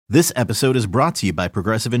This episode is brought to you by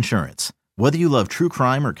Progressive Insurance. Whether you love true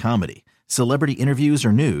crime or comedy, celebrity interviews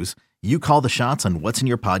or news, you call the shots on what's in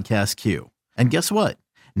your podcast queue. And guess what?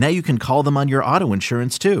 Now you can call them on your auto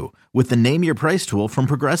insurance too with the Name Your Price tool from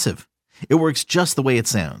Progressive. It works just the way it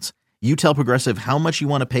sounds. You tell Progressive how much you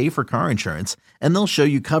want to pay for car insurance, and they'll show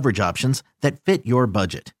you coverage options that fit your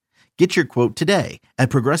budget. Get your quote today at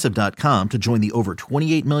Progressive.com to join the over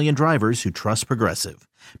 28 million drivers who trust Progressive.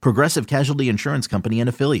 Progressive Casualty Insurance Company and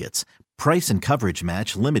Affiliates. Price and coverage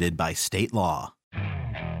match limited by state law.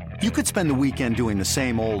 You could spend the weekend doing the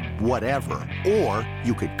same old whatever, or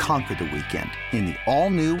you could conquer the weekend in the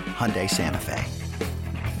all-new Hyundai Santa Fe.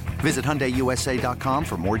 Visit HyundaiUSA.com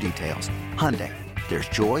for more details. Hyundai, there's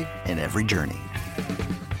joy in every journey.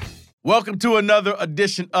 Welcome to another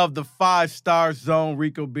edition of the 5 Star Zone.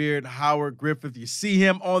 Rico Beard, Howard Griffith. You see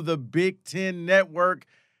him on the Big Ten Network.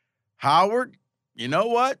 Howard, you know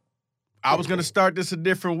what? I was going to start this a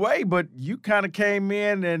different way, but you kind of came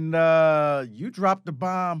in and you dropped the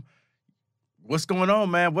bomb. What's going on,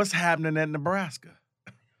 man? What's happening at Nebraska?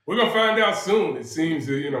 We're going to find out soon. It seems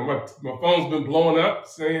that, my phone's been blowing up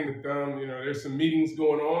saying that, there's some meetings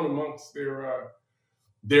going on amongst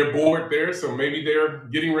their board there. So maybe they're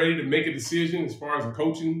getting ready to make a decision as far as the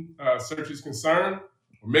coaching search is concerned,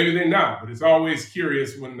 or maybe they're not. But it's always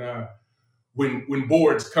curious when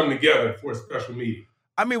boards come together for a special meeting.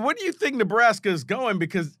 I mean, where do you think Nebraska is going?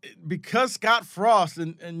 Because Scott Frost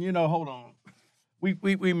and hold on,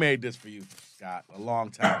 we made this for you, Scott, a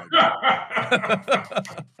long time ago.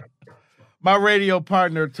 My radio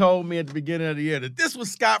partner told me at the beginning of the year that this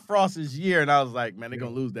was Scott Frost's year, and I was like, man, they're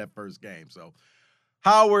gonna lose that first game. So,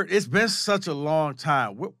 Howard, it's been such a long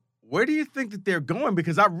time. Where do you think that they're going?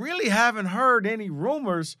 Because I really haven't heard any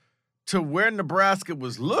rumors to where Nebraska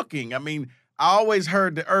was looking. I mean, I always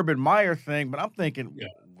heard the Urban Meyer thing, but I'm thinking,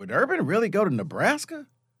 would Urban really go to Nebraska?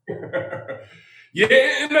 Yeah,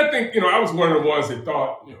 and I think, I was one of the ones that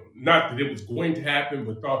thought, not that it was going to happen,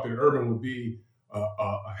 but thought that Urban would be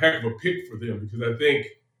a heck of a pick for them. Because I think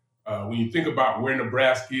when you think about where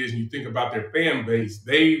Nebraska is and you think about their fan base,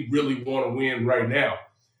 they really want to win right now.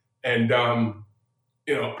 And,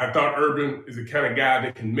 I thought Urban is the kind of guy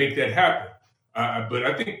that can make that happen. But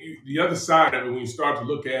I think the other side of it, when you start to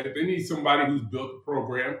look at it, they need somebody who's built a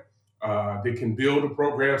program. They can build a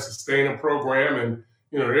program, sustain a program. And,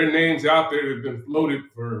 there are names out there that have been floated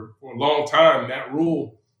for a long time. Matt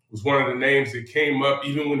Rule was one of the names that came up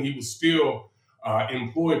even when he was still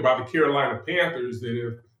employed by the Carolina Panthers, that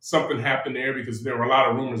if something happened there, because there were a lot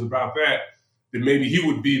of rumors about that maybe he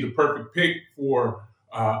would be the perfect pick for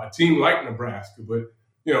a team like Nebraska. But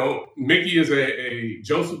Mickey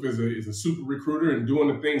Joseph is a super recruiter and doing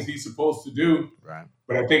the things he's supposed to do. Right.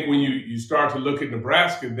 But I think when you start to look at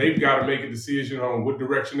Nebraska, they've got to make a decision on what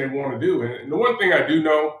direction they want to do. And the one thing I do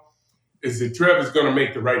know is that Trev is going to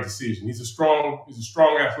make the right decision. He's a strong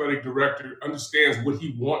athletic director, understands what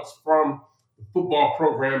he wants from the football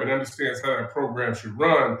program and understands how that program should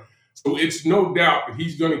run. So it's no doubt that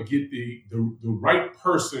he's going to get the right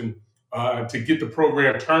person to get the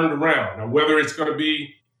program turned around. Now, whether it's going to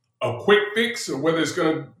be a quick fix or whether it's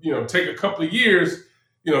going to, take a couple of years,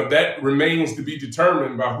 that remains to be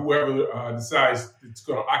determined by whoever decides it's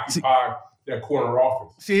going to occupy that corner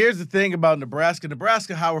office. See, here's the thing about Nebraska.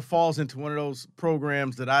 Nebraska, Howard, falls into one of those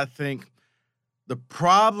programs that I think the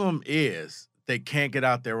problem is they can't get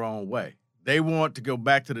out their own way. They want to go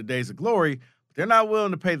back to the days of glory, but they're not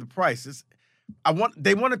willing to pay the price.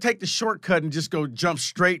 They want to take the shortcut and just jump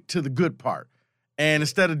straight to the good part. And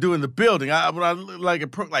instead of doing the building,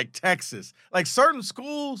 like Texas, like certain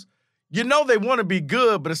schools, they want to be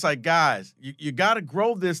good, but it's like, guys, you got to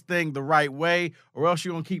grow this thing the right way, or else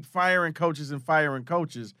you're going to keep firing coaches and firing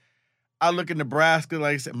coaches. I look at Nebraska,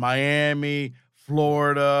 like I said, Miami,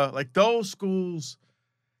 Florida, like those schools.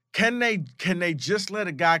 Can they just let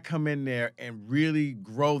a guy come in there and really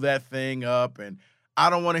grow that thing up? And I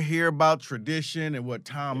don't want to hear about tradition and what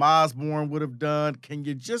Tom Osborne would have done. Can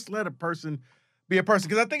you just let a person be a person?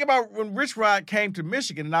 Because I think about when Rich Rod came to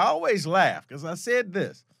Michigan, and I always laugh because I said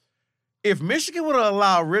this. If Michigan would have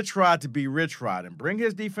allowed Rich Rod to be Rich Rod and bring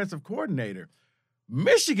his defensive coordinator,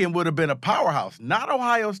 Michigan would have been a powerhouse, not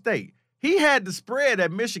Ohio State. He had the spread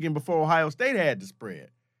at Michigan before Ohio State had the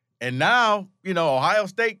spread. And now, Ohio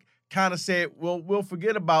State kind of said, well, we'll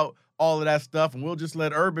forget about all of that stuff and we'll just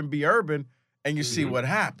let Urban be Urban, and you see what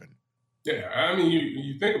happened. Yeah, I mean,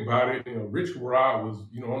 you think about it, Rich Rod was,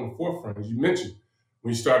 on the forefront, as you mentioned,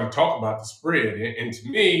 when you started to talk about the spread. And to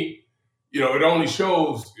me, it only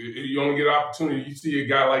shows, you only get an opportunity. You see a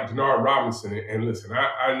guy like Denard Robinson, and listen,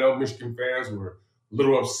 I know Michigan fans were a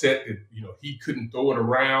little upset that, he couldn't throw it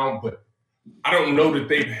around, but I don't know that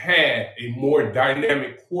they've had a more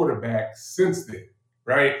dynamic quarterback since then,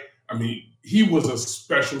 right? I mean, he was a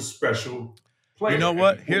special player You know at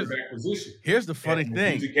what? the quarterback position. Here's the funny And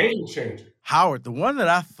thing. he's a game changer. Howard, the one that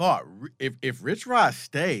I thought, if Rich Rod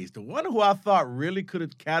stays, the one who I thought really could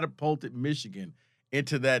have catapulted Michigan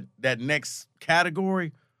into that next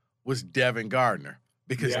category was Devin Gardner,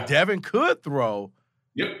 because Devin could throw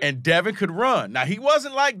and Devin could run. Now, he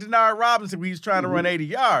wasn't like Denard Robinson where he was trying to run 80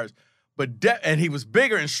 yards, but and he was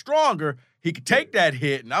bigger and stronger. He could take that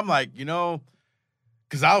hit, and I'm like,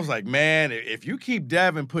 because I was like, man, if you keep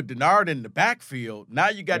Devin, put Denard in the backfield, now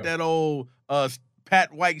you got that old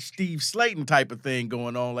Pat White, Steve Slayton type of thing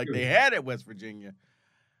going on like they had at West Virginia.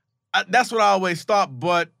 That's what I always thought,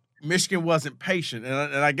 but Michigan wasn't patient.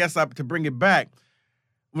 And I guess to bring it back,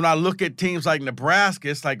 when I look at teams like Nebraska,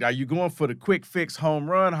 it's like, are you going for the quick fix home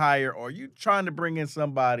run hire, or are you trying to bring in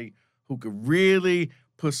somebody who could really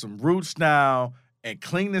put some roots down and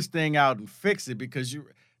clean this thing out and fix it? Because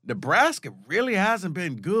Nebraska really hasn't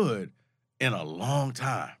been good in a long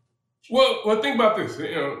time. Well, think about this.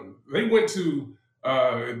 They went to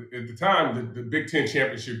at the time the Big Ten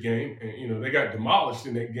championship game, and they got demolished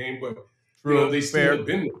in that game, but they still have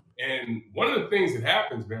been there. And one of the things that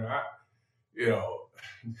happens, man,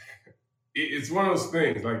 it's one of those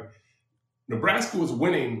things. Like, Nebraska was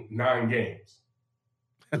winning 9 games,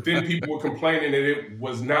 but then people were complaining that it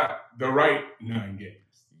was not the right 9 games.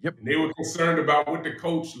 Yep. And they were concerned about what the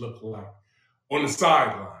coach looked like on the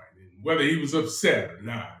sideline and whether he was upset or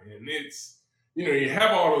not. And it's, you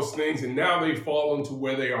have all those things, and now they've fallen to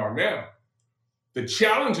where they are now. The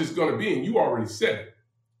challenge is going to be, and you already said it,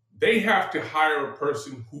 they have to hire a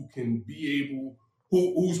person who can be able,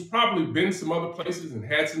 who's probably been some other places and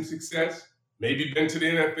had some success, maybe been to the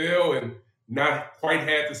NFL and not quite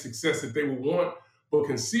had the success that they would want, but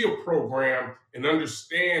can see a program and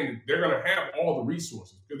understand that they're going to have all the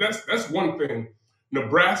resources. Because that's one thing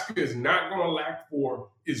Nebraska is not going to lack for,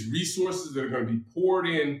 is resources that are going to be poured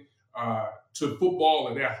in to football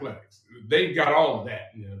and athletics. They've got all of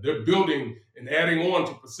that. They're building and adding on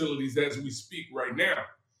to facilities as we speak right now.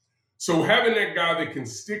 So having that guy that can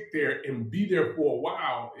stick there and be there for a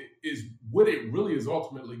while is what it really is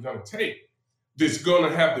ultimately going to take. That's going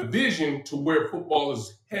to have the vision to where football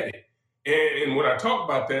is headed. And when I talk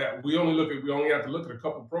about that, we only have to look at a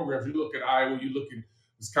couple of programs. You look at Iowa, you look at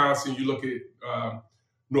Wisconsin, you look at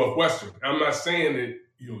Northwestern. I'm not saying that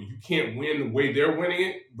you can't win the way they're winning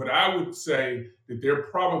it, but I would say that they're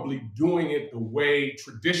probably doing it the way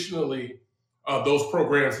traditionally those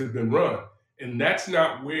programs have been run. And that's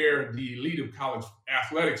not where the elite of college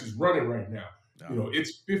athletics is running right now. No.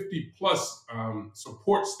 It's 50 plus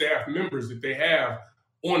support staff members that they have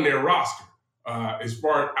on their roster, as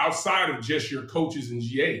far outside of just your coaches and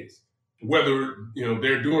GAs. Whether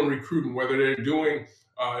they're doing recruiting, whether they're doing,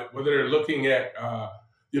 whether they're looking at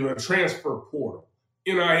the transfer portal,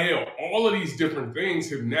 NIL, all of these different things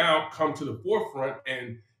have now come to the forefront.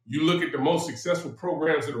 And you look at the most successful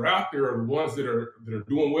programs that are out there are the ones that are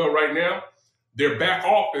doing well right now. Their back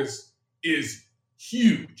office is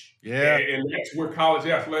huge. Yeah. And that's where college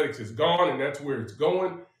athletics has gone, and that's where it's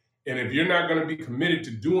going. And if you're not going to be committed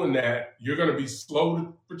to doing that, you're going to be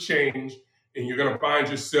slow for change, and you're going to find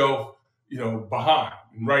yourself, behind.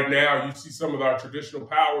 And right now, you see some of our traditional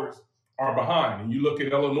powers are behind. And you look at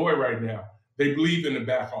Illinois right now, they believe in the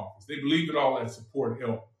back office. They believe in all that support and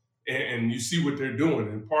help. And you see what they're doing.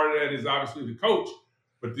 And part of that is obviously the coach,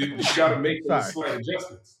 but you got to make those slight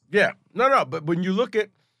adjustments. Yeah. No. But when you look at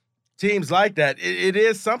teams like that, it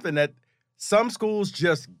is something that some schools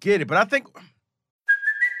just get it. But I think...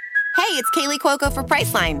 Hey, it's Kaylee Cuoco for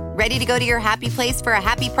Priceline. Ready to go to your happy place for a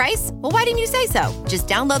happy price? Well, why didn't you say so? Just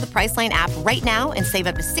download the Priceline app right now and save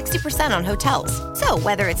up to 60% on hotels. So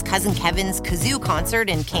whether it's Cousin Kevin's Kazoo Concert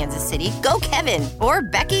in Kansas City, go Kevin, or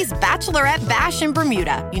Becky's Bachelorette Bash in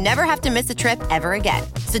Bermuda, you never have to miss a trip ever again.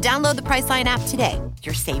 So download the Priceline app today.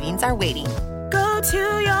 Your savings are waiting. Go to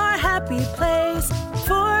your happy place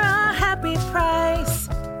for a happy price.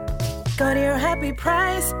 Go to your happy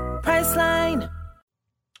price, Priceline.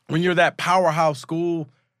 When you're that powerhouse school,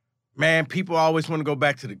 man, people always want to go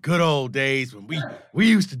back to the good old days when we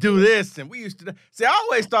used to do this and we used to do. See, I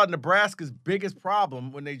always thought Nebraska's biggest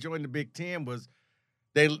problem when they joined the Big Ten was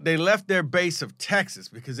they left their base of Texas,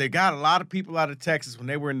 because they got a lot of people out of Texas when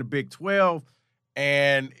they were in the Big 12,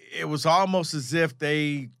 and it was almost as if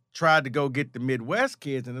they tried to go get the Midwest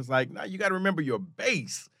kids, and it's like, no, you got to remember your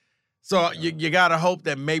base. So you got to hope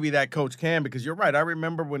that maybe that coach can, because you're right. I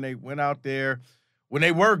remember when they went out there, when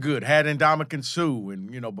they were good, had Ndamukong Suh, and,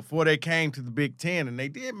 before they came to the Big Ten, and they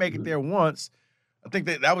did make it there once. I think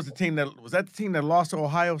that was the team that lost to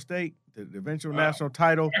Ohio State the eventual national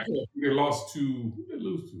title. Actually, they lost to who did they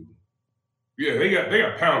lose to? Yeah, they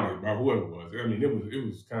got pounded by whoever it was. I mean, it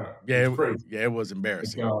was kind of crazy. Yeah, it was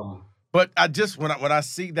embarrassing. But I just when I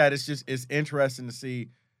see that, it's interesting to see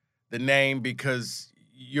the name because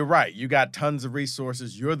you're right. You got tons of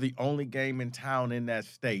resources. You're the only game in town in that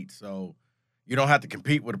state, so you don't have to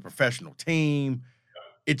compete with a professional team.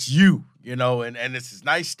 It's you, and it's this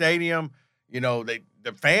nice stadium.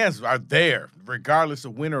 The fans are there regardless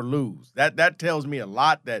of win or lose. That tells me a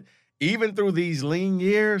lot that even through these lean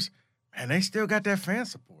years, man, they still got that fan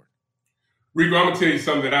support. Rico, I'm gonna tell you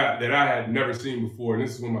something that I had never seen before, and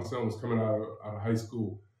this is when my son was coming out of high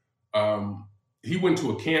school. He went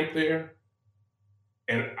to a camp there,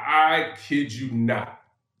 and I kid you not,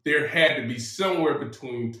 there had to be somewhere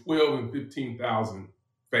between 12 and 15,000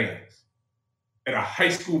 fans at a high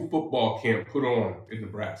school football camp put on in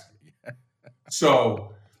Nebraska.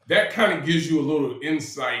 So that kind of gives you a little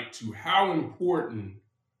insight to how important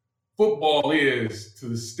football is to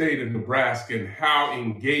the state of Nebraska and how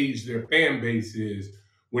engaged their fan base is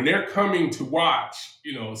when they're coming to watch,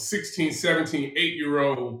 16, 17,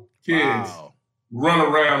 8-year-old kids run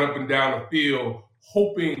around up and down the field,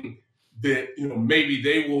 hoping that, maybe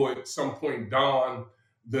they will at some point don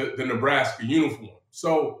the Nebraska uniform.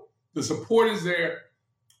 So the support is there.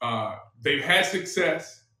 They've had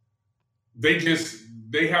success. They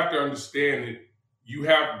have to understand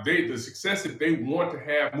that the success that they want to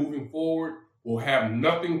have moving forward will have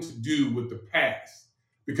nothing to do with the past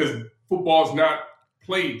because football's not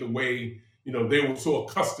played the way, they were so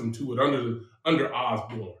accustomed to it under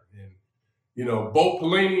Osborne. And, Bo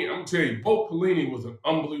Pelini, I'm going to tell you, Bo Pelini was an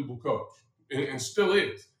unbelievable coach and still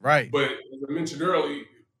is. Right. But as I mentioned earlier,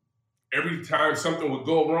 every time something would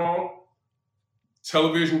go wrong,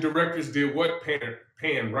 television directors did what?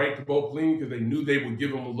 Pan right to Bo Pelini because they knew they would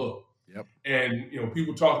give him a look. Yep. And,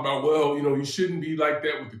 people talk about, well, he shouldn't be like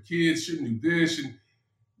that with the kids, shouldn't do this. And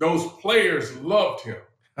those players loved him,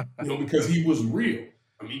 because he was real.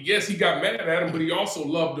 I mean, yes, he got mad at him, but he also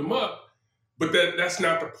loved him up. But that's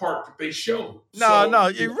not the part that they showed. No,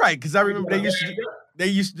 you're right. Because I remember they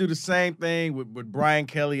used to do the same thing with Brian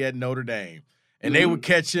Kelly at Notre Dame. And they would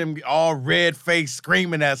catch him all red-faced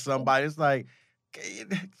screaming at somebody. It's like,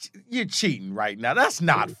 you're cheating right now. That's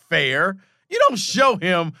not fair. You don't show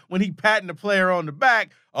him when he patting the player on the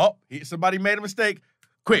back. Oh, somebody made a mistake.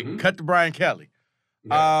 Quick, cut to Brian Kelly.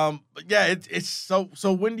 Yeah. It's so.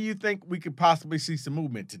 When do you think we could possibly see some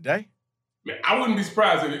movement today? Man, I wouldn't be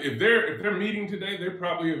surprised if they're meeting today. They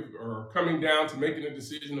probably are coming down to making a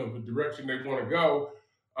decision of the direction they want to go.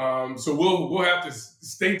 So we'll have to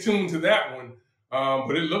stay tuned to that one.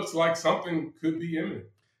 But it looks like something could be imminent.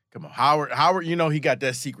 Come on, Howard, he got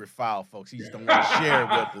that secret file, folks. He just don't want to share it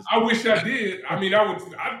with us. I wish I did. I mean,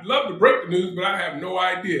 I'd love to break the news, but I have no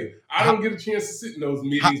idea. I don't get a chance to sit in those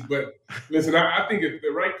meetings. But listen, I think if the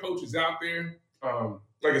right coach is out there,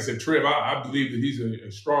 like I said, Trev, I believe that he's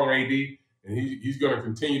a strong AD, and he's going to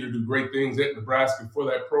continue to do great things at Nebraska for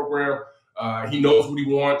that program. He knows what he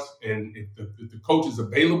wants, and if the coach is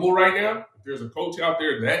available right now, if there's a coach out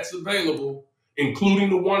there that's available, including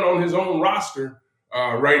the one on his own roster,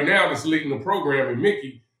 right now that's leading the program, and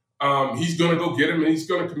Mickey, he's going to go get him and he's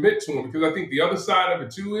going to commit to him because I think the other side of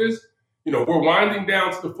it too is, we're winding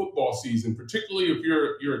down to the football season, particularly if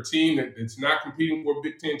you're a team that's not competing for a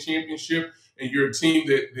Big Ten championship and you're a team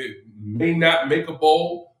that may not make a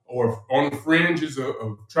bowl or on the fringes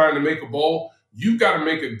of trying to make a bowl. You've got to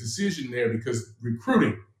make a decision there because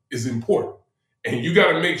recruiting is important. And you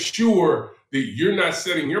got to make sure that you're not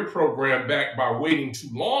setting your program back by waiting too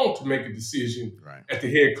long to make a decision at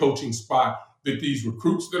the head coaching spot, that these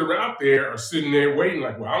recruits that are out there are sitting there waiting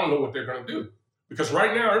like, well, I don't know what they're going to do. Because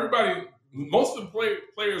right now, most of the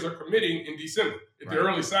players are committing in December at the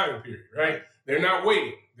early signing period, right? They're not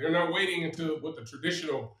waiting. They're not waiting until what the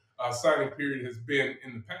traditional signing period has been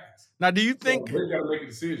in the past. Now, do you think they've got to make a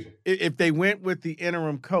decision? If they went with the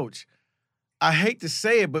interim coach, I hate to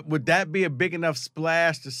say it, but would that be a big enough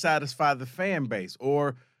splash to satisfy the fan base?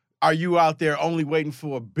 Or are you out there only waiting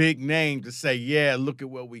for a big name to say, yeah, look at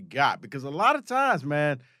what we got? Because a lot of times,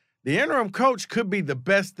 man, the interim coach could be the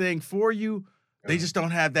best thing for you. They just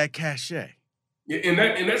don't have that cachet. Yeah,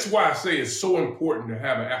 and that's why I say it's so important to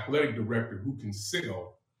have an athletic director who can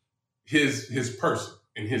sell his person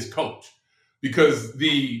and his coach. Because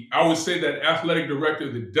I would say that athletic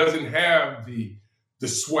director that doesn't have the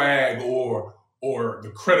swag or the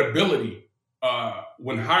credibility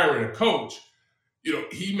when hiring a coach,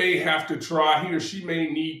 he may have to he or she may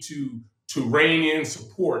need to rein in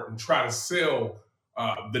support and try to sell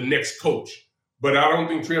the next coach. But I don't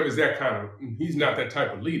think Trev is he's not that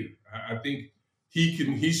type of leader. I think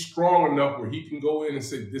he's strong enough where he can go in and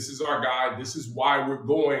say, this is our guy. This is why we're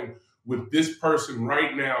going with this person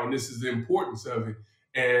right now. And this is the importance of it.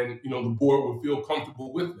 And, the board will feel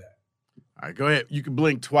comfortable with that. All right, go ahead. You can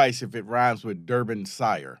blink twice if it rhymes with Durbin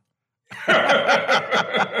Sire. All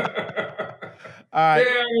right.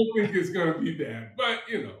 Yeah, I don't think it's going to be bad. But,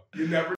 you never